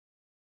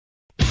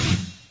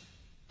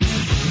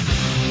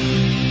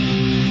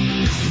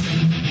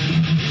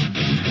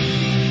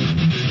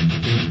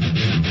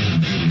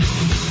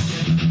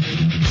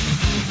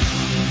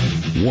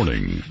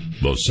Warning: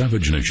 the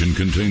Savage Nation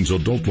contains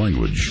adult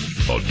language,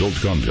 adult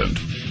content,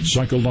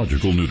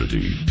 psychological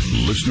nudity.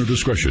 Listener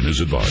discretion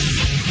is advised.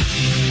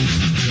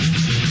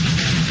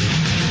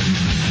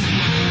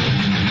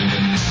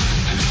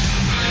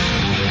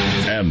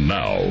 And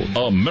now,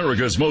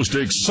 America's most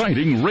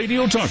exciting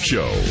radio talk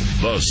show,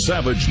 The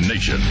Savage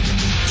Nation.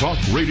 Talk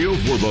radio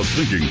for the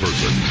thinking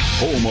person,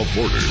 home of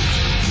borders,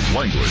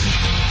 language,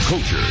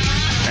 culture.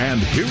 And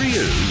here he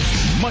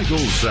is, Michael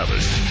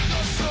Savage.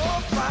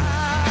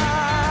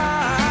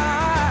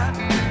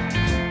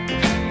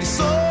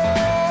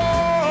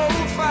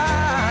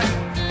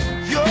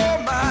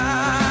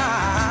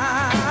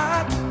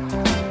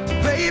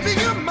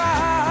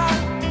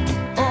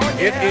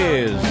 It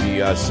is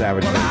the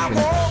Savage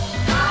Nation.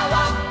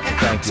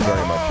 Thank you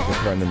very much. You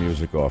can turn the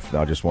music off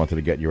now. I just wanted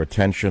to get your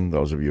attention.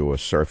 Those of you who are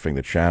surfing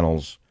the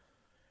channels,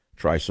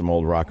 try some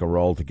old rock and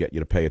roll to get you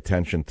to pay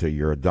attention to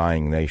your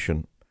dying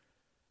nation.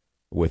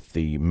 With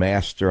the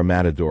master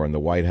matador in the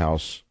White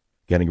House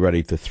getting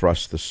ready to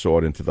thrust the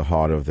sword into the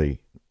heart of the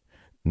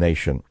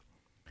nation.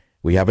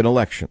 We have an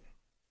election.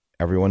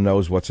 Everyone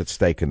knows what's at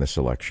stake in this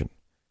election.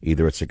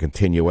 Either it's a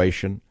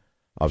continuation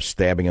of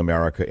stabbing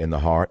America in the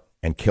heart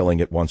and killing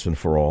it once and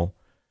for all.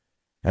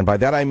 And by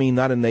that I mean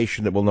not a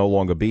nation that will no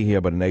longer be here,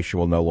 but a nation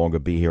will no longer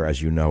be here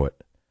as you know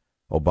it.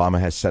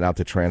 Obama has set out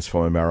to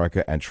transform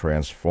America, and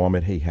transform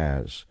it he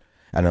has.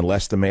 And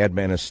unless the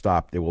madman is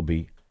stopped, it will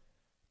be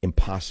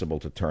impossible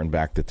to turn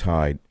back the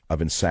tide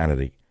of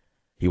insanity.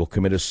 He will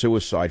commit a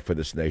suicide for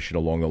this nation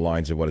along the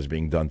lines of what is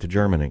being done to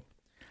Germany.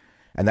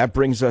 And that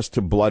brings us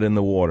to Blood in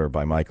the Water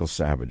by Michael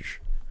Savage.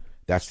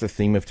 That's the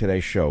theme of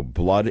today's show,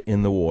 Blood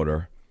in the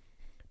Water,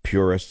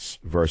 purists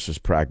versus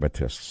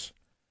pragmatists.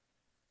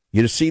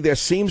 You see, there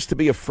seems to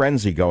be a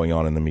frenzy going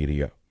on in the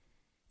media.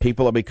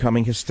 People are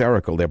becoming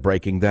hysterical. They're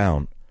breaking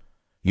down.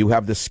 You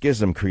have the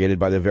schism created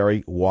by the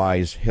very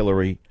wise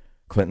Hillary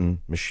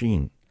Clinton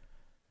machine,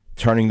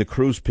 turning the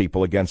Cruz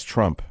people against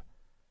Trump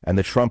and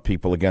the Trump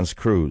people against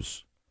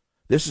Cruz.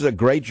 This is a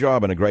great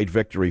job and a great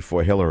victory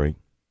for Hillary.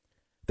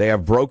 They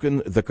have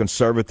broken the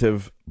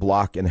conservative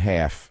bloc in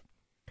half,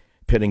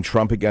 pitting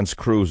Trump against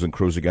Cruz and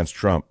Cruz against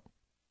Trump.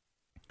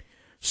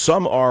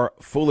 Some are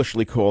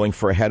foolishly calling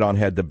for a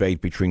head-on-head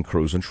debate between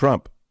Cruz and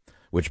Trump,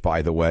 which,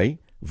 by the way,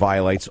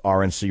 violates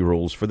RNC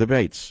rules for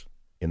debates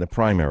in the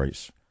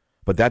primaries.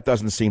 But that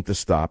doesn't seem to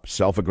stop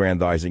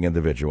self-aggrandizing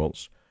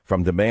individuals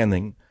from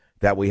demanding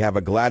that we have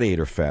a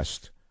gladiator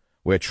fest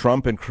where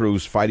Trump and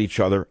Cruz fight each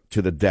other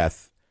to the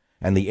death,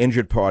 and the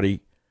injured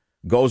party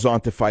goes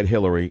on to fight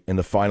Hillary in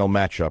the final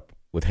matchup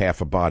with half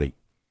a body.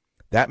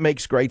 That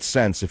makes great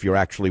sense if you're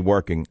actually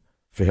working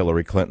for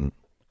Hillary Clinton.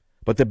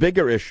 But the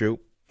bigger issue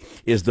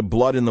is the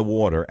blood in the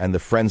water and the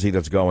frenzy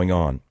that's going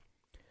on.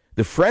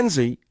 The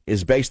frenzy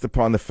is based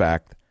upon the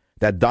fact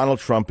that Donald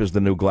Trump is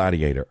the new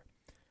gladiator.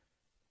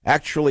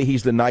 Actually,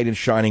 he's the knight in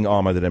shining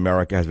armor that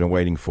America has been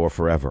waiting for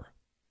forever.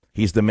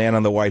 He's the man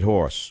on the white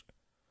horse.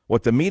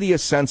 What the media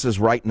senses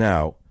right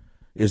now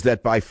is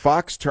that by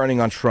Fox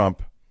turning on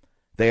Trump,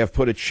 they have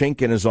put a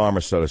chink in his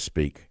armor, so to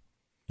speak,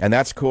 and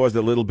that's caused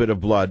a little bit of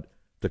blood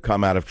to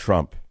come out of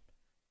Trump.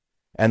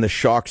 And the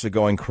sharks are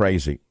going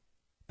crazy.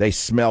 They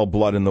smell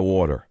blood in the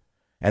water,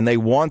 and they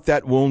want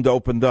that wound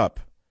opened up.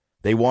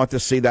 They want to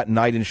see that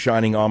knight in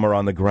shining armor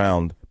on the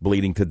ground,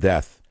 bleeding to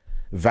death,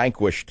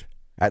 vanquished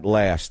at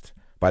last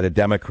by the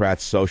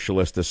Democrat,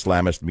 socialist,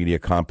 Islamist media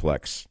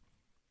complex.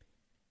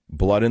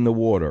 Blood in the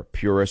water,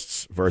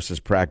 purists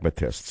versus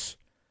pragmatists.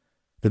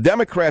 The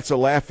Democrats are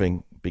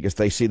laughing because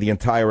they see the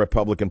entire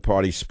Republican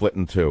Party split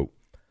in two,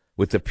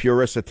 with the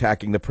purists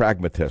attacking the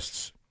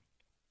pragmatists,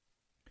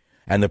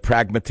 and the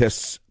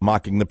pragmatists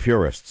mocking the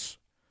purists.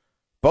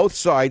 Both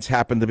sides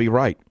happen to be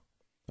right.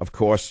 Of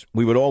course,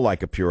 we would all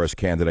like a purist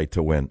candidate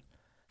to win.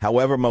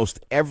 However, most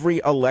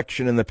every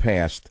election in the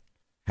past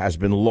has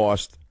been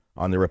lost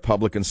on the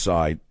Republican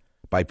side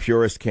by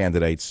purist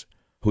candidates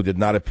who did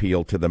not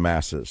appeal to the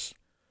masses.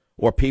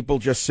 Or people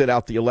just sit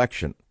out the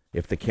election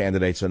if the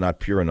candidates are not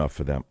pure enough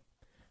for them.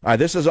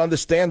 This is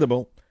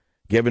understandable,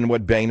 given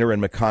what Boehner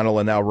and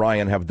McConnell and now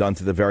Ryan have done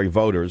to the very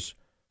voters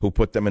who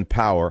put them in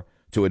power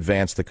to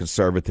advance the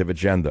conservative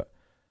agenda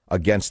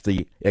against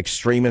the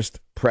extremist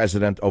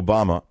President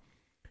Obama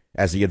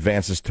as he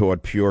advances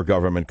toward pure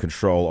government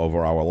control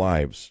over our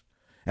lives.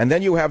 And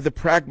then you have the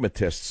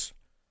pragmatists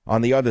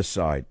on the other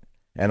side,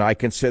 and I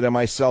consider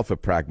myself a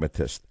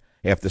pragmatist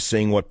after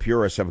seeing what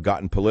purists have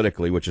gotten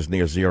politically, which is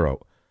near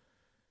zero.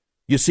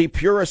 You see,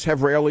 purists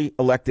have rarely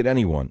elected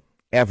anyone,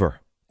 ever,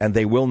 and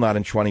they will not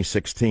in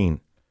 2016.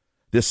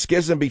 The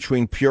schism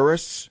between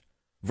purists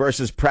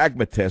versus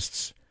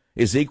pragmatists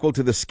is equal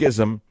to the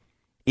schism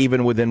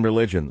even within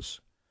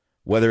religions.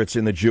 Whether it's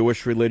in the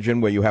Jewish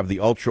religion, where you have the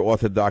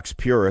ultra-Orthodox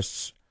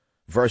purists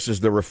versus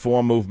the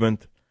Reform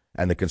movement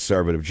and the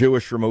conservative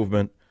Jewish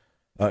movement,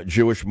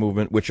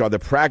 which are the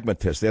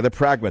pragmatists. They're the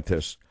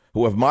pragmatists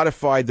who have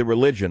modified the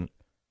religion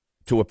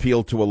to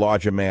appeal to a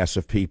larger mass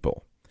of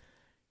people.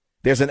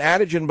 There's an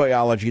adage in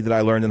biology that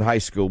I learned in high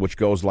school which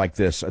goes like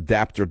this: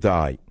 adapt or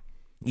die.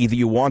 Either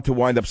you want to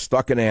wind up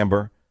stuck in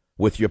amber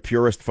with your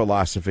purist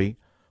philosophy,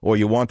 or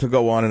you want to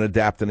go on and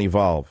adapt and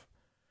evolve.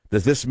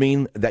 Does this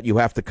mean that you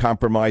have to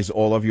compromise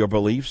all of your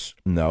beliefs?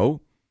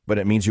 No, but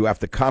it means you have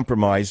to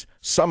compromise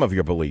some of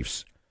your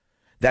beliefs.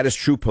 That is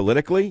true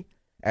politically,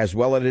 as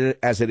well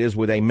as it is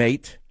with a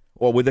mate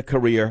or with a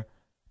career.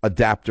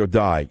 Adapt or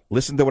die.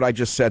 Listen to what I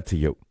just said to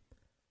you.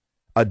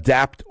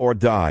 Adapt or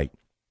die.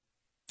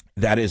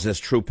 That is as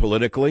true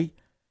politically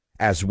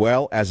as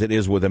well as it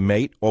is with a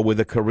mate or with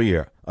a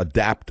career.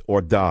 Adapt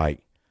or die.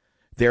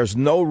 There's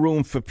no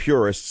room for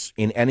purists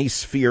in any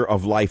sphere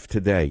of life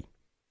today.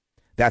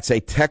 That's a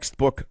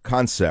textbook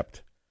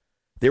concept.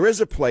 There is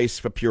a place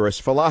for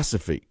purist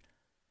philosophy,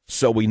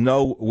 so we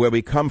know where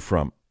we come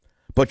from.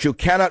 But you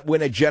cannot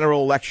win a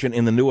general election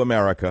in the new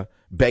America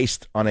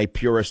based on a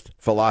purist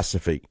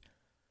philosophy.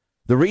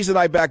 The reason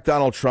I back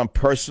Donald Trump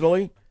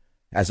personally,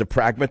 as a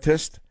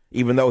pragmatist,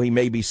 even though he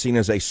may be seen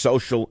as a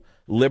social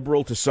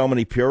liberal to so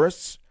many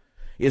purists,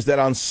 is that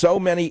on so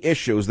many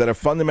issues that are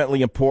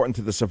fundamentally important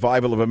to the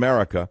survival of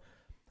America,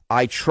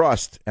 I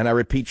trust, and I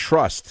repeat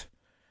trust,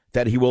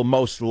 that he will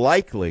most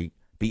likely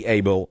be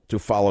able to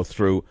follow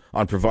through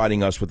on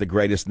providing us with the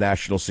greatest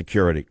national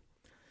security.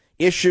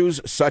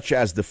 Issues such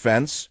as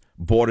defense,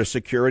 border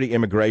security,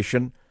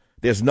 immigration,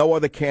 there's no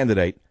other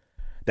candidate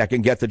that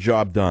can get the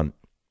job done.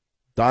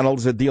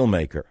 Donald's a deal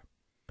maker.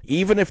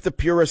 Even if the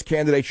purist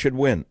candidate should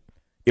win,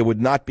 it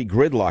would not be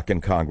gridlock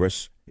in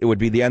Congress. It would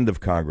be the end of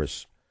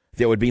Congress.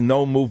 There would be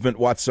no movement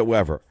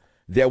whatsoever.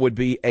 There would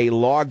be a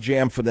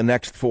logjam for the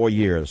next 4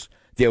 years.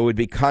 There would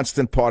be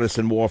constant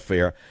partisan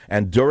warfare.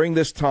 And during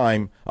this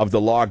time of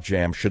the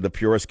logjam, should the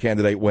purist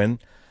candidate win,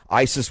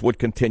 ISIS would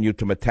continue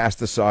to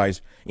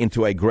metastasize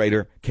into a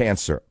greater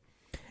cancer.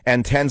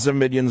 And tens of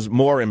millions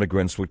more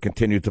immigrants would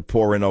continue to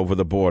pour in over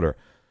the border.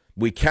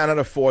 We cannot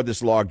afford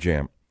this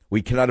logjam.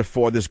 We cannot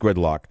afford this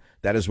gridlock.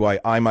 That is why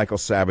I, Michael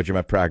Savage, am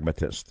a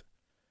pragmatist.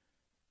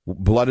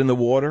 Blood in the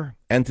water,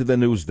 enter the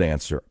news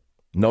dancer.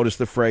 Notice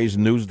the phrase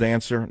news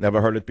dancer?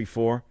 Never heard it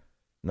before?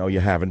 No,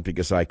 you haven't,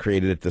 because I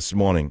created it this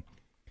morning.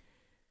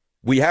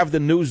 We have the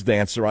news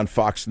dancer on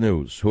Fox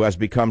News, who has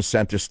become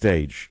center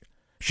stage.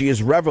 She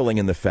is reveling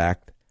in the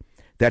fact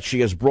that she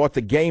has brought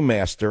the game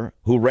master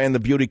who ran the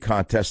beauty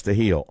contest to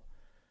heel.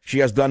 She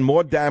has done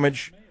more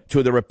damage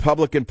to the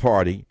Republican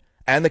Party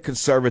and the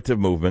conservative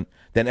movement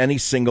than any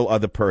single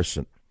other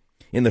person.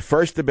 In the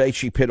first debate,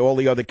 she pit all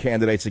the other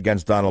candidates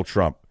against Donald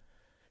Trump.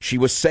 She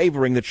was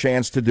savoring the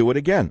chance to do it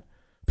again,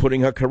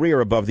 putting her career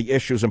above the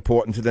issues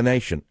important to the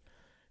nation.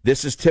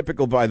 This is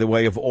typical, by the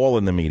way, of all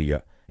in the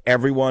media.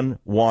 Everyone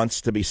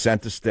wants to be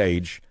center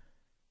stage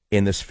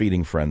in this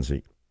feeding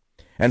frenzy.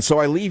 And so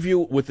I leave you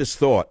with this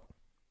thought.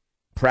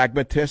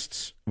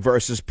 Pragmatists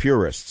versus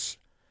purists.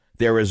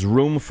 There is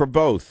room for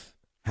both.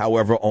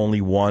 However,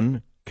 only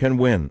one can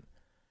win.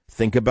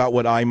 Think about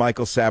what I,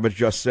 Michael Savage,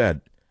 just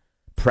said.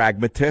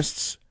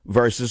 Pragmatists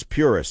versus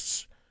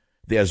purists.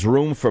 There's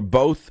room for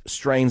both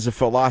strains of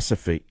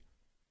philosophy,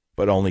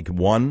 but only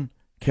one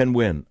can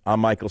win.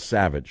 I'm Michael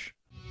Savage.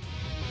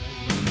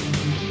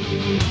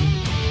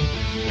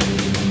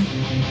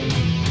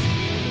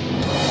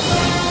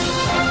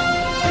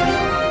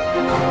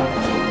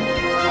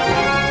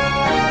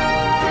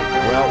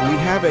 Well, we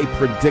have a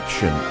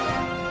prediction.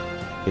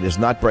 It is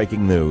not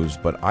breaking news,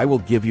 but I will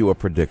give you a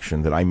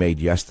prediction that I made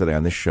yesterday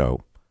on this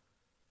show,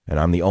 and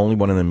I'm the only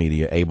one in the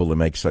media able to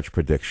make such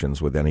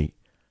predictions with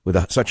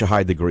such a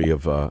high degree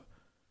of,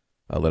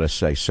 let us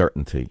say,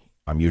 certainty.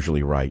 I'm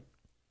usually right.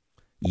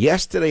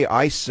 Yesterday,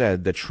 I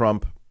said that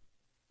Trump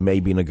may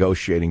be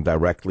negotiating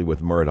directly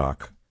with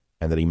Murdoch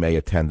and that he may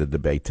attend the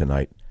debate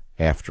tonight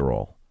after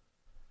all.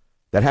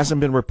 That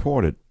hasn't been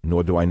reported,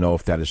 nor do I know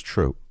if that is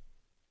true.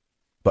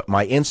 But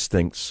my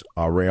instincts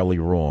are rarely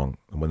wrong.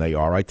 And when they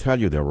are, I tell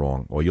you they're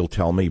wrong, or you'll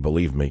tell me,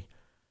 believe me.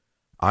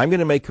 I'm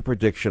going to make a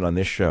prediction on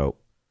this show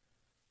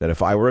that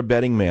if I were a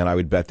betting man, I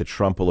would bet that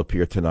Trump will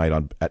appear tonight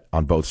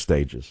on both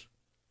stages.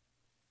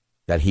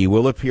 That he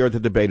will appear at the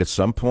debate at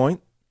some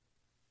point,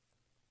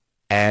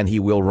 and he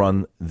will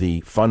run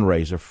the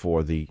fundraiser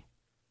for the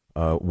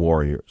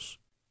Warriors.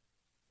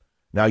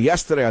 Now,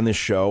 yesterday on this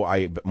show,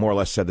 I more or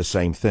less said the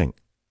same thing.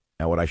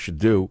 Now, what I should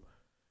do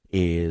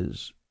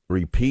is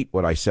repeat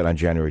what I said on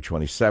January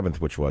 27th,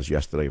 which was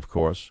yesterday, of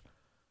course,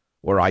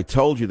 where I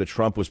told you that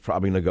Trump was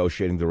probably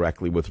negotiating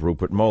directly with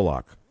Rupert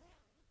Murdoch.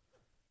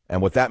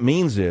 And what that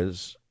means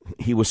is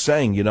he was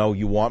saying, you know,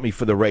 you want me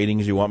for the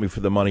ratings, you want me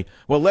for the money.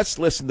 Well, let's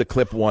listen to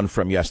clip one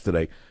from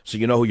yesterday so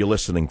you know who you're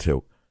listening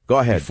to. Go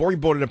ahead. Before he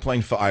boarded a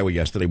plane for Iowa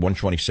yesterday,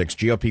 126,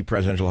 GOP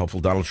presidential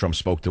hopeful Donald Trump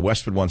spoke to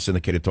Westwood One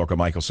syndicated talker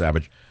Michael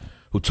Savage,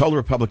 who told the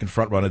Republican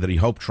frontrunner that he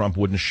hoped Trump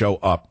wouldn't show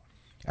up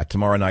at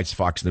tomorrow night's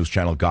Fox News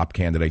Channel GOP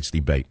candidates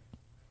debate.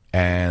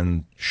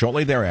 And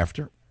shortly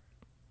thereafter,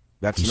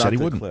 he said he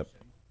wouldn't. Clip.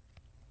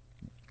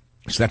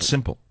 It's that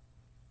simple.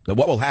 Now,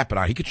 what will happen?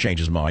 He could change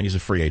his mind. He's a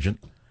free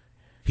agent.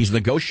 He's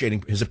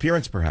negotiating his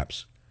appearance,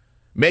 perhaps.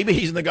 Maybe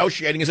he's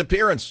negotiating his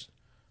appearance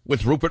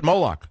with Rupert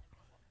Murdoch.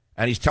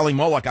 And he's telling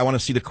Murdoch, I want to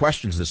see the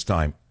questions this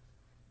time.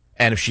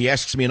 And if she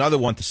asks me another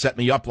one to set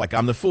me up like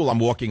I'm the fool, I'm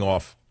walking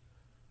off.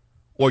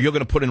 Or you're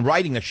going to put in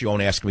writing that she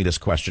won't ask me this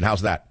question.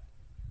 How's that?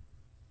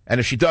 And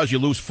if she does, you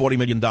lose $40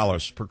 million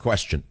per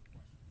question.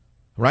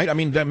 Right? I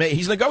mean,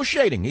 he's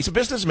negotiating. He's a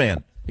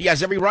businessman. He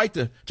has every right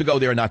to go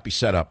there and not be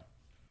set up.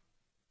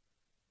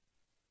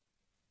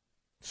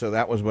 So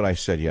that was what I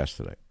said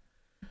yesterday.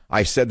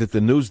 I said that the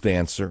news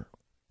dancer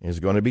is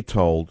going to be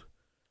told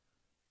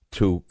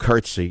to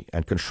curtsy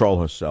and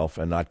control herself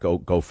and not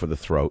go for the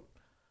throat.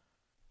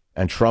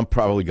 And Trump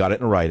probably got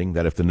it in writing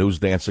that if the news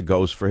dancer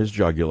goes for his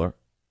jugular,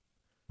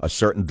 a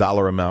certain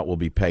dollar amount will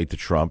be paid to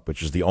Trump,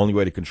 which is the only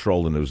way to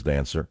control the news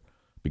dancer,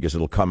 because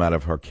it'll come out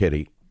of her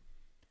kitty.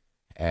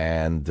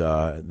 And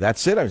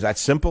that's it. Is that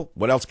simple?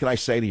 What else can I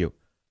say to you?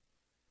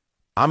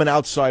 I'm an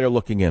outsider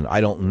looking in.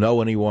 I don't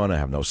know anyone. I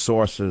have no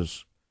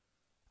sources.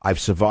 I've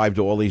survived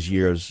all these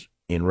years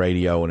in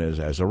radio and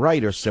as a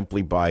writer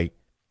simply by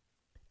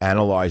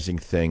analyzing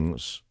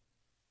things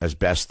as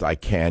best I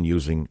can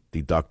using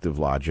deductive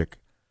logic.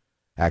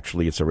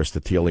 Actually, it's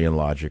Aristotelian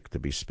logic, to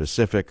be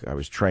specific. I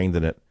was trained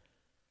in it.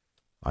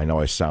 I know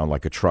I sound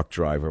like a truck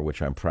driver,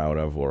 which I'm proud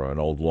of, or an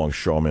old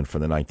longshoreman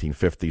from the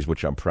 1950s,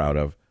 which I'm proud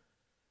of.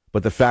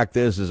 But the fact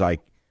is I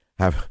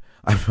have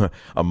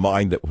a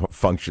mind that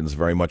functions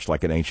very much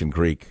like an ancient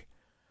Greek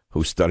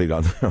who studied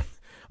under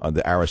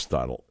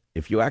Aristotle.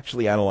 If you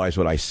actually analyze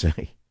what I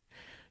say,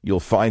 you'll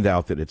find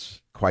out that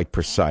it's quite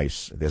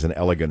precise. There's an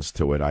elegance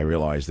to it. I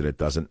realize that it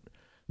doesn't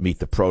meet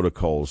the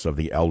protocols of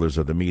the elders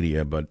of the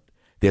media, but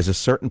there's a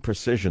certain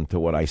precision to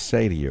what I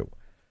say to you.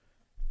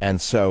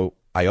 And so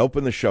I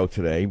open the show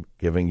today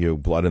giving you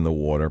blood in the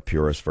water,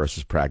 purists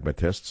versus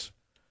pragmatists.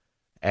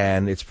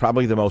 And it's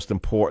probably the most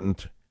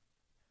important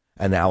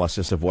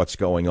analysis of what's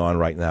going on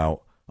right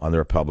now on the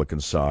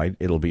Republican side.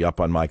 It'll be up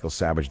on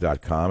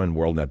michaelsavage.com, and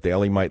WorldNet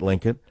Daily might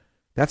link it.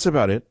 That's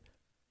about it.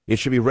 It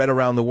should be read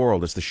around the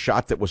world. It's the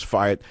shot that was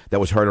fired, that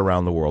was heard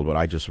around the world, what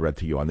I just read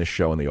to you on this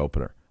show in the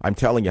opener. I'm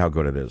telling you how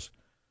good it is.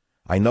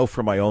 I know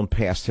from my own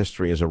past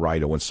history as a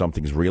writer when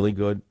something's really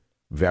good,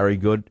 very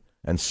good,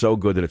 and so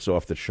good that it's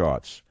off the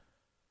charts.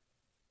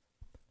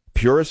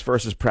 Purist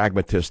versus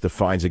pragmatist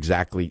defines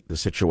exactly the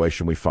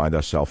situation we find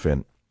ourselves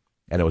in.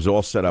 And it was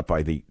all set up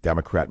by the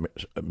Democrat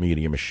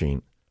media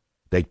machine.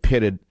 They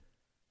pitted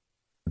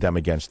them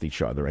against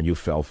each other, and you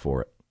fell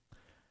for it.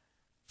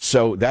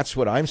 So that's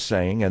what I'm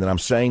saying, and then I'm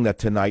saying that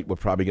tonight we're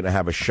probably going to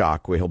have a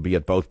shock where he'll be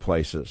at both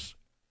places,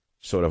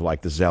 sort of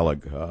like the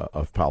Zelig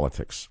of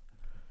politics.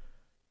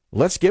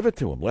 Let's give it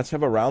to him. Let's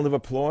have a round of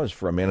applause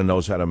for a man who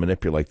knows how to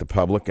manipulate the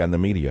public and the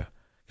media,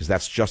 because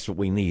that's just what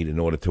we need in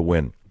order to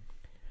win.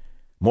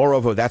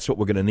 Moreover, that's what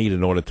we're going to need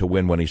in order to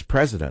win when he's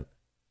president.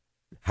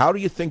 How do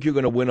you think you're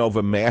going to win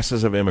over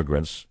masses of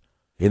immigrants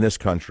in this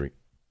country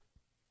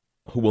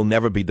who will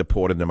never be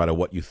deported no matter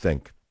what you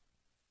think?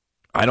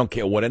 I don't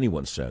care what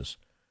anyone says.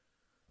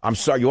 I'm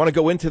sorry, you want to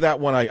go into that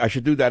one? I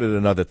should do that at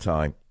another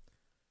time.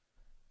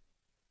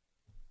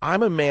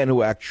 I'm a man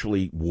who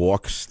actually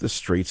walks the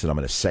streets, and I'm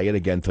going to say it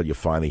again until you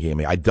finally hear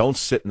me. I don't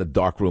sit in the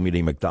dark room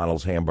eating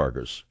McDonald's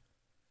hamburgers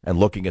and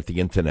looking at the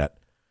internet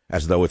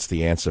as though it's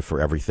the answer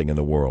for everything in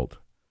the world.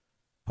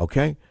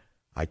 Okay?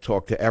 I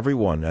talk to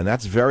everyone, and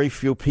that's very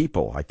few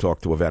people. I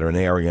talk to a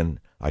veterinarian.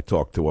 I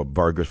talk to a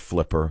burger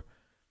flipper.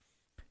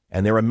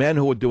 And there are men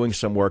who are doing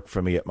some work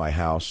for me at my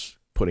house,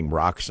 putting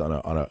rocks on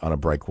a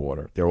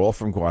breakwater. They're all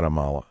from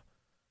Guatemala.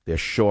 They're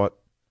short,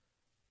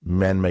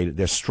 men-made.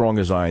 They're strong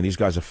as iron. These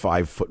guys are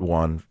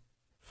 5'1",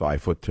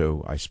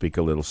 5'2". I speak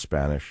a little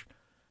Spanish.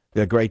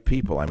 They're great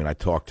people. I mean, I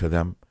talk to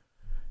them.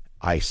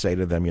 I say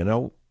to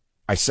them,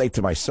 I say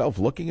to myself,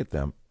 looking at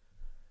them,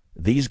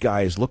 these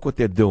guys, look what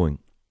they're doing.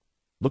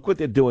 Look what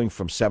they're doing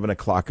from 7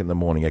 o'clock in the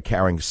morning. They're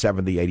carrying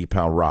 70,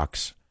 80-pound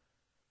rocks,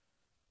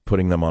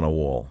 putting them on a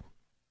wall.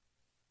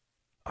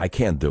 I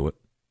can't do it.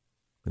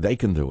 They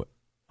can do it.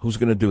 Who's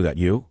going to do that?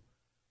 You?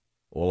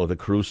 All of the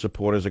Cruz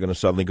supporters are going to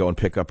suddenly go and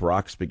pick up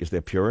rocks because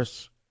they're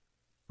purists?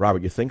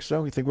 Robert, you think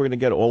so? You think we're going to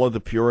get all of the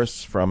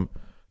purists from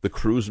the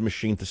Cruz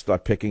machine to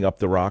start picking up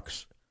the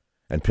rocks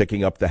and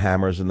picking up the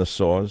hammers and the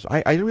saws?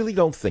 I really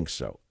don't think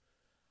so.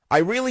 I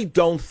really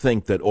don't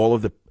think that all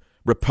of the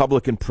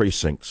Republican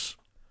precincts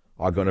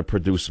are going to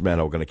produce men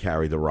who are going to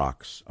carry the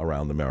rocks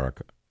around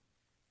America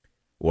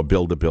or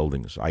build the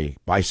buildings. I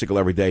bicycle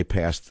every day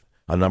past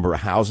a number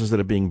of houses that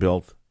are being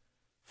built.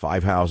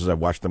 5 houses. I've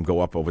watched them go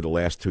up over the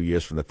last 2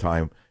 years from the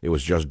time it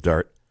was just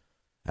dirt.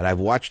 And I've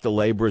watched the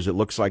laborers. It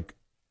looks like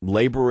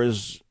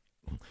laborers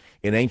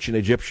in ancient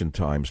Egyptian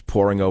times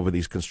pouring over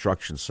these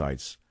construction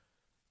sites,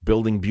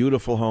 building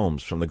beautiful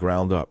homes from the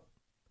ground up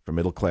for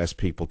middle-class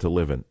people to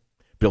live in,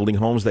 building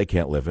homes they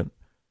can't live in.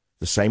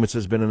 The same as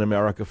has been in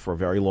America for a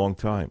very long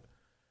time.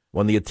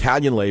 When the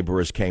Italian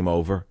laborers came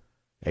over,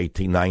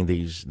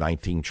 1890s,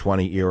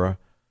 1920 era,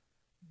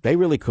 they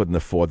really couldn't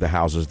afford the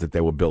houses that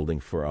they were building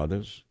for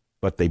others.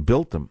 But they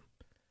built them.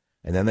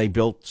 And then they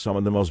built some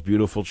of the most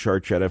beautiful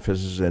church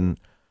edifices in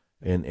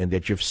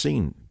that you've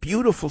seen.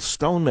 Beautiful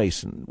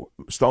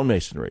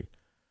stonemasonry.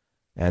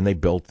 And they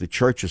built the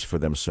churches for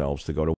themselves to go to